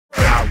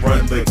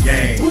the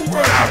game.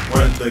 I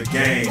run the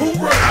game.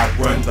 I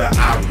run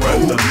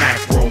the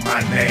macro, my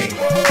name.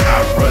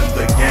 I run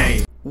the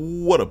game.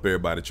 What up,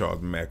 everybody?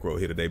 Charles Macro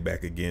here today,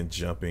 back again,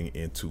 jumping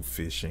into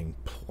Fishing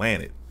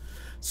Planet.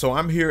 So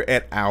I'm here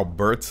at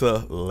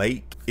Alberta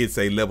Lake. It's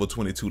a level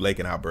 22 lake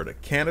in Alberta,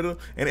 Canada,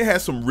 and it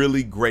has some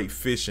really great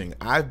fishing.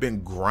 I've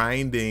been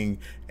grinding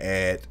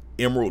at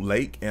Emerald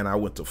Lake and I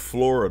went to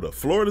Florida.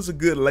 Florida's a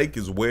good lake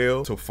as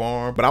well to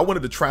farm, but I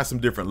wanted to try some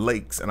different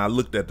lakes and I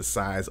looked at the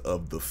size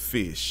of the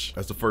fish.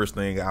 That's the first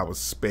thing I was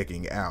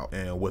specking out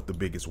and what the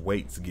biggest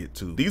weights get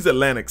to. These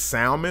Atlantic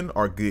salmon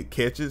are good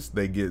catches.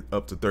 They get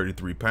up to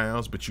 33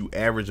 pounds, but you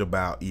average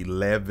about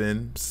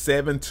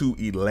 7 to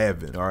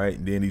 11. All right,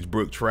 and then these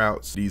brook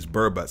trouts, these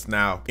burbots.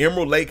 Now,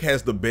 Emerald Lake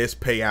has the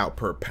best payout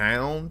per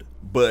pound,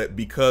 but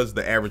because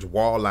the average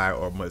walleye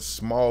are much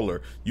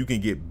smaller, you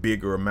can get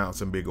bigger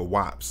amounts and bigger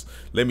wops.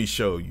 Let me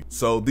show you.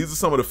 So these are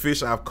some of the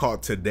fish I've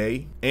caught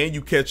today, and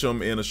you catch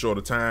them in a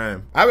shorter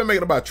time. I've been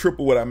making about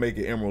triple what I make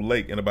at Emerald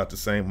Lake in about the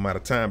same amount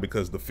of time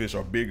because the fish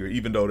are bigger,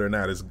 even though they're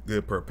not as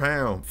good per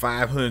pound.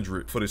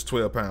 500 for this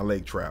 12-pound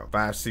lake trout,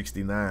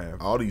 569,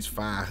 all these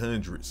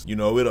 500s. You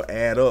know, it'll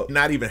add up.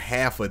 Not even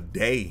half a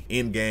day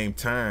in game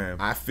time,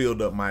 I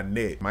filled up my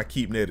net. My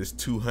keep net is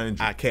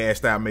 200. I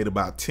cast out, made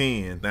about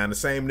 10. Now in the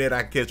same net,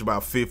 I catch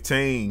about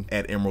 15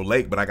 at Emerald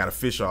Lake, but I gotta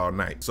fish all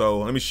night. So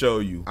let me show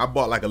you. I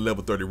bought like a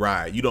level 30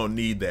 ride. You don't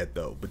need that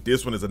though, but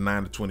this one is a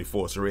 9 to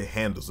 24, so it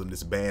handles in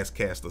this bass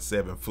caster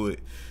 7-foot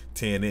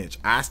 10-inch.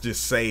 I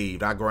just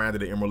saved. I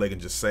grinded at Emerald Lake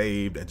and just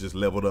saved and just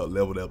leveled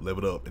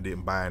up, and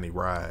didn't buy any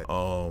ride.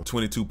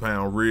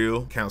 22-pound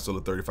reel,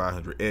 Counselor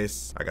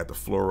 3500S. I got the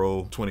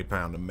fluoro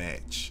 20-pound to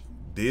match.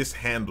 This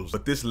handles,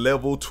 but this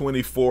level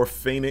 24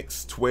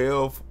 Phoenix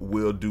 12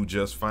 will do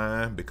just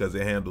fine because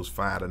it handles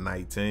 5 to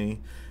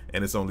 19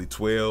 and it's only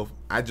 12.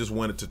 I just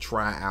wanted to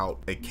try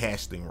out a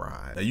casting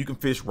rod. Now you can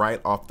fish right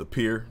off the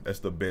pier. That's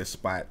the best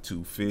spot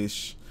to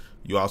fish.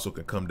 You also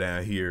can come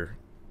down here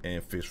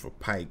and fish for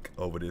pike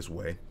over this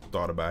way.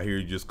 Thought about here,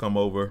 you just come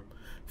over,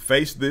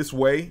 face this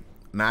way.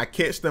 Now I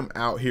catch them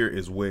out here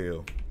as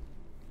well.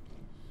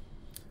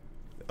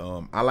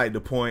 I like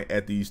to point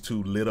at these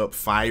two lit up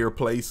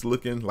fireplace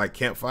looking like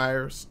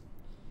campfires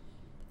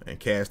and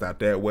cast out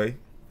that way.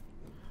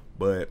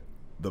 But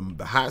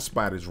the hot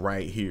spot is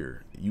right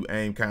here. You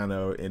aim kind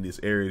of in this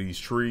area, these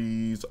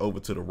trees over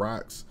to the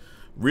rocks.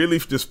 Really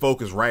just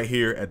focus right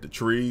here at the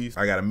trees.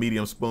 I got a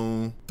medium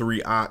spoon,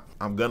 3/0.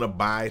 I'm gonna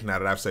buy, now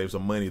that I've saved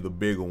some money, the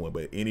bigger one,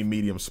 but any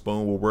medium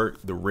spoon will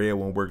work. The red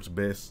one works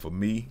best for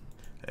me.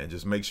 And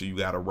just make sure you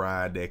got a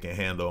rod that can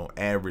handle on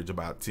average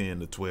about 10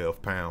 to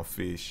 12 pound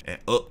fish and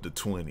up to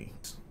 20.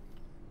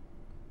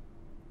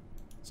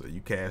 So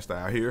you cast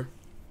out here.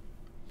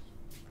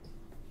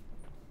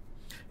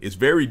 It's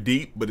very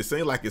deep, but it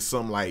seems like it's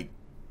some like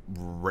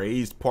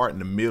raised part in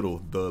the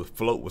middle. The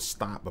float will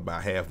stop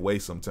about halfway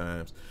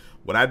sometimes.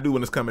 What I do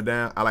when it's coming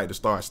down, I like to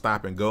start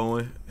stopping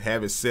going,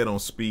 have it set on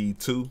speed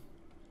 2.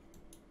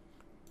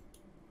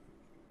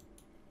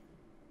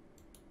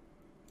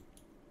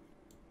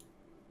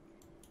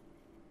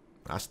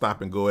 I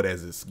stop and go it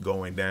as it's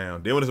going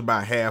down. Then when it's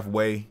about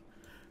halfway,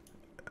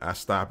 I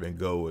stop and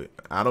go it.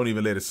 I don't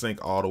even let it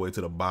sink all the way to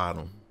the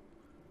bottom.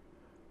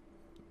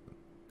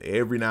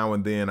 Every now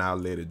and then I'll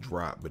let it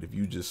drop, but if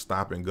you just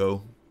stop and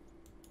go,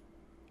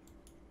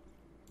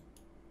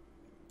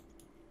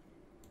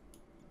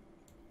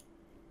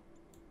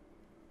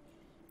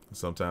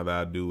 sometimes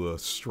I do a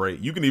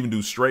straight. You can even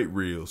do straight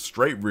reels.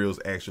 Straight reels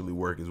actually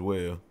work as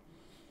well.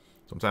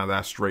 Sometimes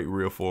I straight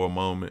reel for a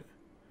moment.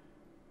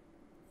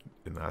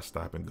 And I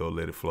stop and go,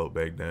 let it float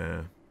back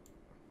down.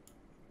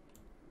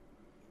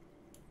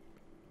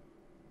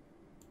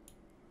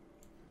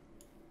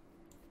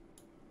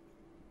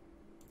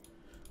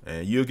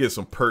 And you'll get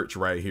some perch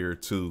right here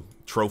too,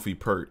 trophy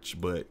perch,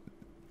 but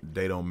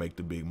they don't make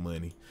the big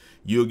money.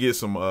 You'll get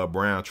some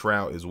brown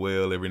trout as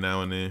well every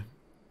now and then.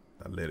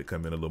 I let it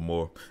come in a little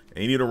more.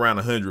 And you need around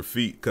 100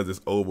 feet because it's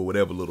over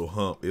whatever little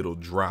hump, it'll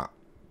drop.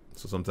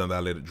 So sometimes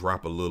I let it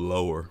drop a little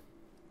lower.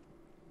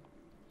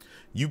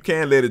 You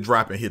can let it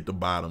drop and hit the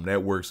bottom.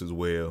 That works as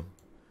well.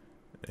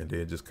 And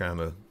then just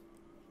kind of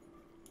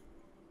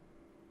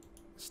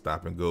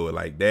stop and go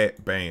like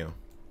that. Bam.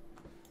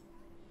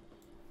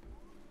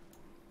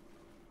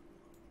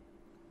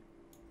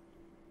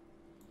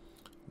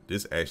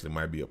 This actually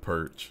might be a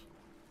perch.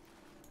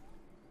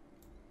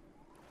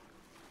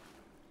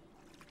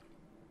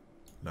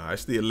 Nah,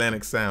 it's the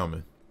Atlantic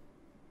salmon.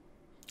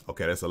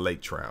 Okay, that's a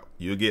lake trout.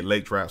 You'll get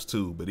lake trouts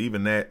too, but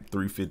even that,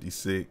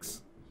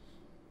 356.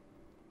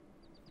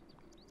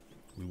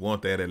 We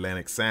want that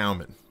Atlantic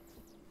salmon.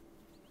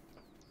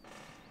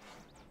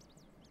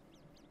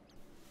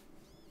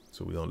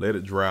 So we're gonna let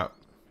it drop.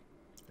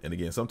 And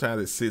again,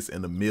 sometimes it sits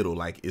in the middle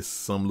like it's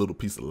some little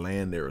piece of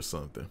land there or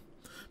something.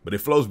 But it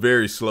flows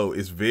very slow.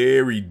 It's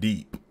very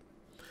deep.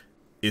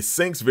 It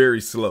sinks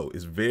very slow.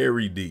 It's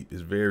very deep.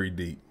 It's very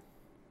deep.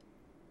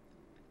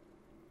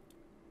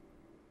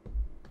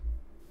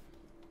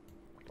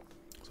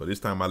 So this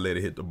time I let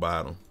it hit the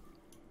bottom.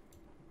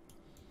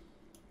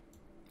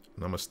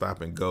 And I'm gonna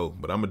stop and go,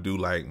 but I'm gonna do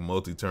like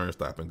multi-turn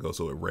stop and go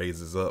so it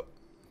raises up.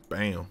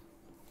 Bam.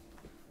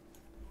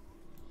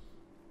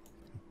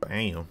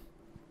 Bam.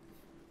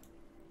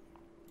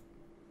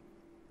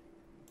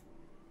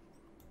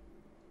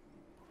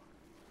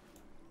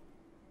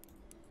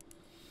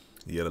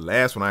 Yeah, the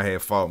last one I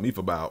had fought me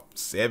for about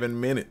 7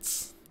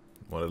 minutes.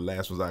 One of the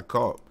last ones I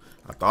caught.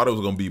 I thought it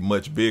was gonna be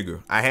much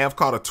bigger. I have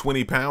caught a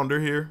 20-pounder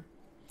here.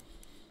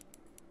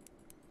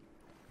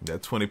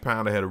 That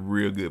 20-pounder had a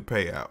real good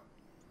payout.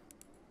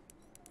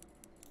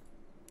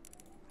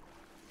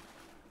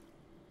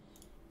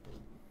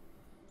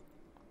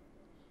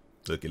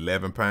 Look,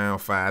 11 pound,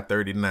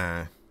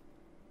 539.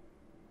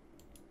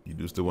 You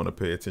do still want to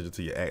pay attention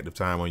to your active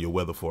time on your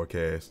weather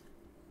forecast.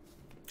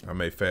 I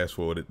may fast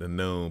forward it to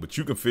noon, but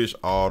you can fish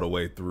all the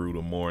way through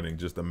the morning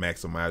just to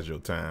maximize your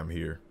time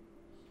here.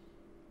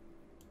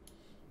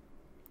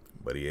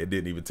 But yeah, it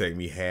didn't even take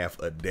me half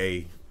a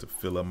day to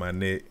fill up my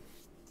net.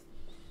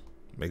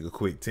 Make a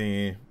quick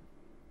 10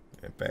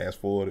 and fast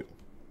forward it.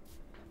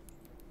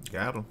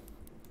 Got him.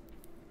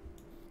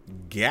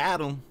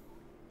 Got him.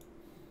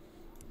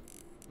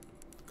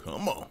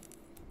 Come on.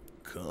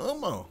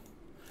 Come on.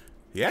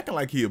 He acting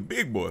like he a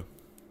big boy.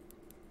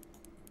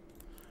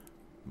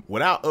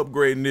 Without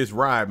upgrading this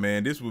rod,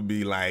 man, this would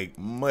be like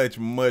much,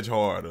 much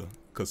harder.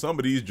 Because some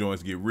of these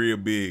joints get real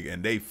big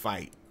and they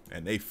fight.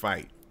 And they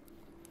fight.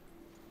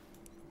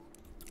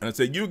 And I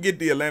said, you get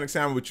the Atlantic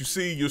salmon, but you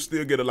see, you'll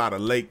still get a lot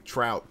of lake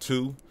trout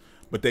too.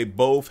 But they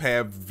both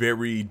have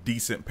very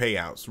decent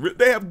payouts.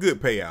 They have good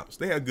payouts.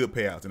 They have good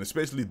payouts. And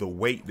especially the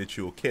weight that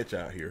you'll catch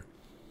out here.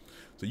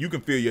 So you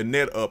can fill your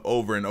net up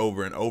over and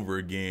over and over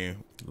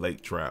again.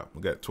 Lake trout.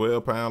 We got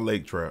 12-pound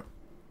lake trout.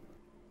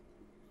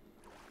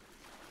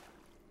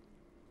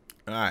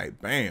 All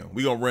right, bam.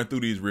 We're going to run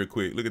through these real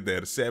quick. Look at that.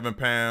 A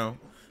 7-pound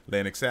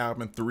Atlantic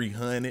salmon,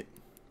 300.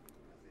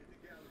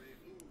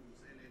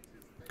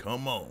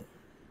 Come on.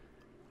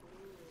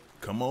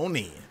 Come on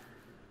in.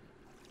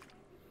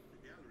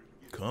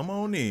 Come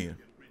on in.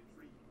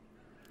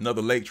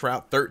 Another lake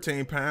trout,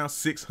 13 pounds,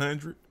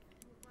 600.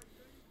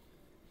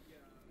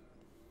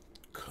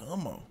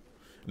 Come on.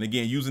 And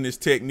again, using this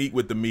technique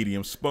with the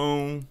medium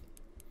spoon.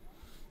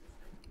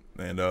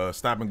 And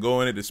stop and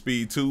go in at the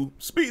speed 2.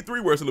 Speed 3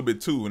 works a little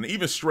bit too. And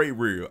even straight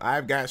reel.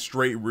 I've got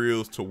straight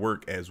reels to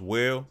work as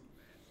well.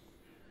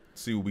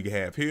 Let's see what we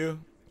have here.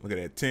 Look at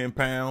that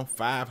 10-pound,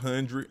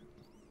 500.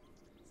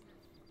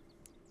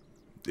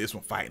 This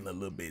one fighting a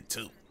little bit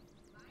too.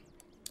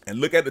 And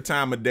look at the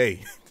time of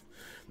day.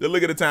 Just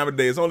look at the time of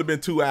day. It's only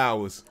been 2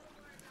 hours.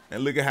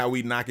 And look at how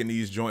we knocking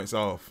these joints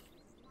off.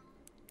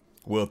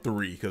 Well,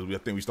 3, because I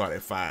think we start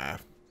at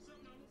 5.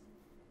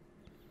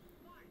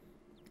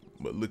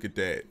 But look at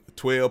that.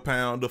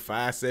 12-pounder,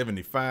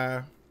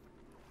 575.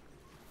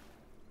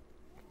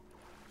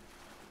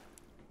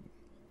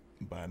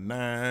 By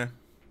 9.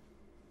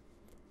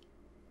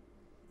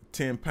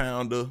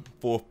 10-pounder,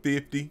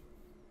 450.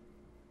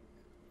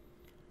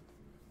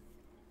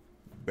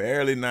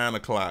 Barely 9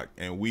 o'clock,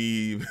 and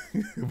we've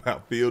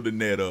about filled the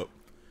net up.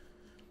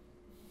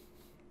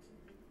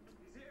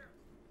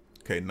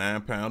 Okay,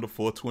 9-pounder,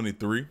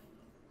 423.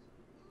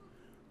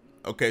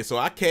 Okay, so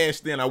I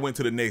cashed in. I went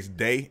to the next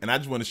day, and I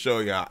just want to show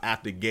y'all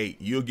out the gate.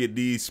 You'll get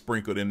these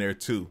sprinkled in there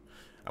too.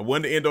 I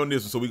wanted to end on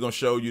this one, so we're gonna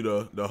show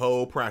you the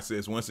whole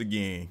process once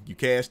again. You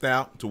cast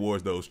out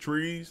towards those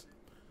trees.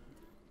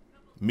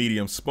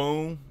 Medium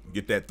spoon,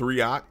 get that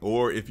 3-aught,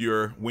 or if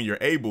when you're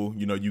able,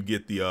 you know, you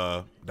get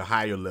the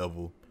higher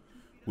level,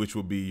 which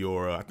will be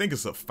your I think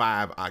it's a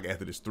 5-aught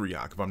after this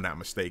 3-aught, if I'm not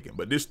mistaken.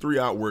 But this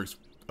 3-aught works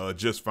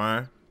just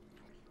fine.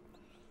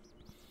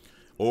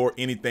 Or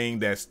anything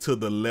that's to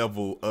the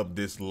level of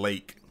this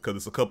lake, because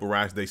it's a couple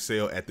rods they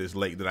sell at this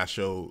lake that I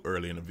showed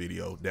earlier in the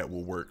video that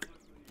will work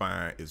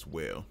fine as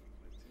well.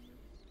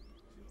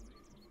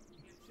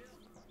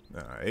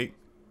 All right.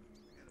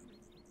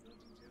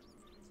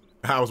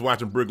 I was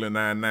watching Brooklyn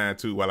Nine-Nine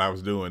too while I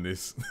was doing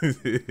this.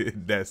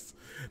 that's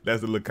a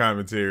little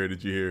commentary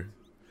that you hear.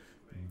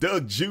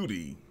 Doug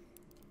Judy.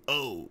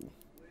 Oh.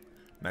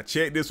 Now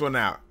check this one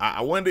out.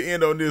 I wanted to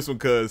end on this one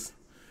because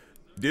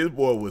this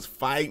boy was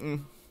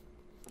fighting.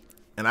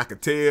 And I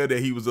could tell that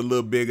he was a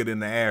little bigger than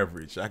the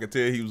average. I could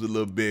tell he was a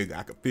little bigger.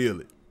 I could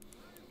feel it.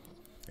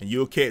 And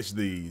you'll catch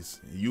these.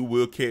 You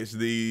will catch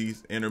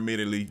these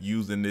intermittently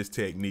using this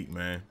technique,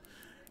 man.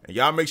 And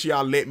y'all make sure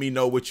y'all let me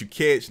know what you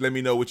catch. Let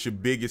me know what your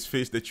biggest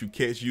fish that you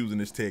catch using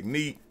this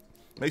technique.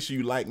 Make sure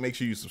you like, make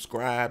sure you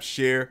subscribe,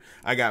 share.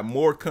 I got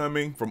more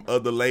coming from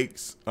other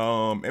lakes.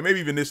 And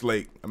maybe even this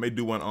lake. I may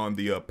do one on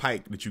the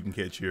pike that you can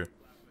catch here.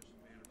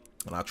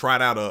 And I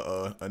tried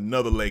out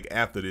another lake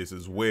after this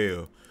as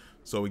well.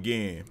 So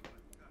again,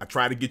 I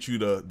try to get you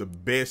the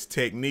best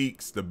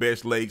techniques, the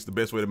best lakes, the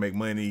best way to make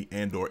money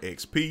and or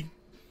XP.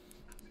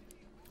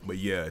 But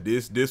yeah,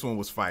 this one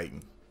was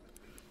fighting.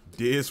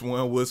 This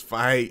one was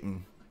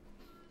fighting.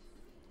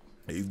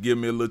 He's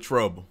giving me a little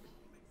trouble.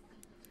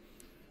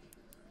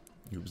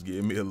 He was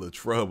giving me a little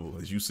trouble.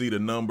 As you see, the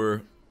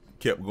number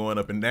kept going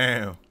up and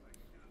down.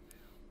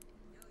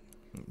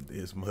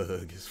 This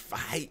mug is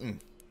fighting.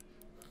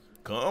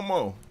 Come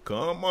on,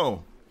 come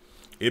on.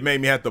 It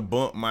made me have to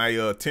bump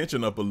my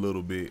tension up a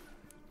little bit.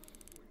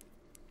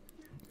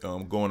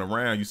 Going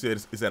around, you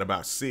said it's at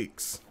about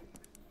 6.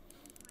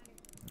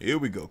 Here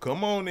we go.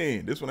 Come on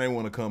in. This one ain't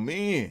want to come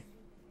in.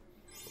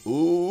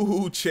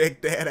 Ooh,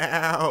 check that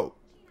out.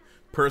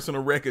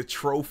 Personal record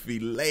trophy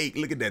lake.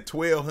 Look at that,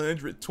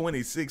 1,200,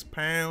 26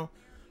 pound,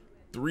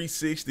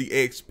 360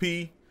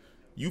 XP.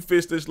 You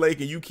fish this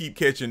lake and you keep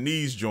catching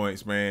these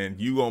joints, man,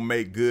 you gonna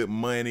make good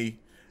money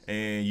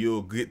and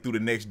you'll get through the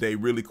next day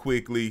really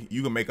quickly.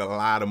 You can make a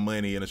lot of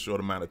money in a short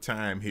amount of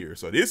time here.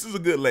 So this is a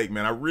good lake,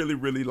 man. I really,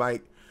 really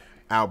like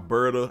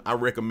Alberta. I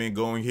recommend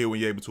going here when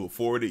you're able to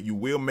afford it. You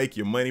will make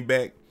your money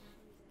back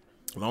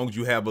as long as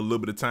you have a little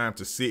bit of time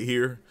to sit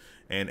here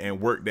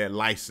and work that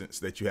license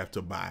that you have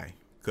to buy,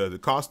 because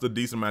it costs a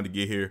decent amount to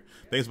get here.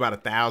 I think it's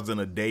about $1,000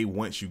 a day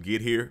once you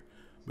get here,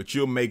 but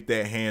you'll make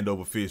that hand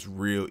over fist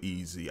real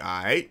easy.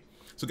 All right,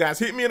 so guys,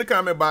 hit me in the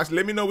comment box.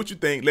 Let me know what you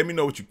think. Let me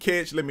know what you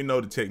catch. Let me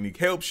know the technique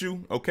helps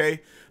you.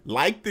 Okay,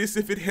 like this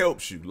if it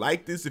helps you.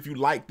 Like this if you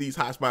like these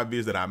hotspot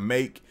vids that I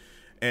make.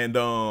 And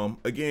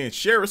again,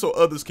 share it so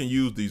others can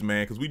use these,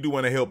 man, because we do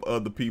want to help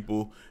other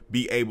people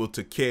be able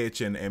to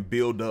catch and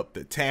build up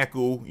the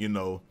tackle, you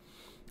know,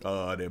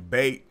 their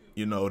bait,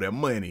 you know, their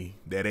money,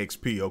 that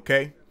XP.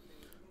 Okay,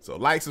 so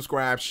like,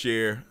 subscribe,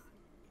 share,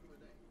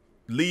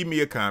 leave me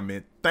a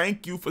comment.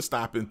 Thank you for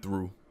stopping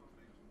through,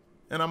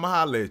 and I'ma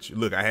holla at you.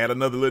 Look, I had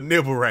another little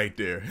nibble right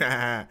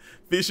there.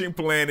 Fishing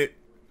Planet,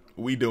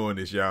 we doing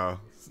this, y'all.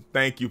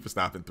 Thank you for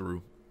stopping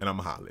through, and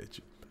I'ma holla at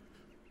you.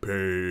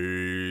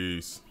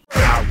 Peace.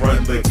 I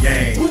run the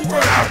game.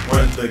 I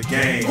run the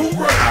game.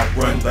 I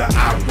run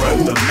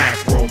the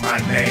macro, my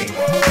name.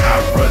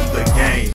 I run the game.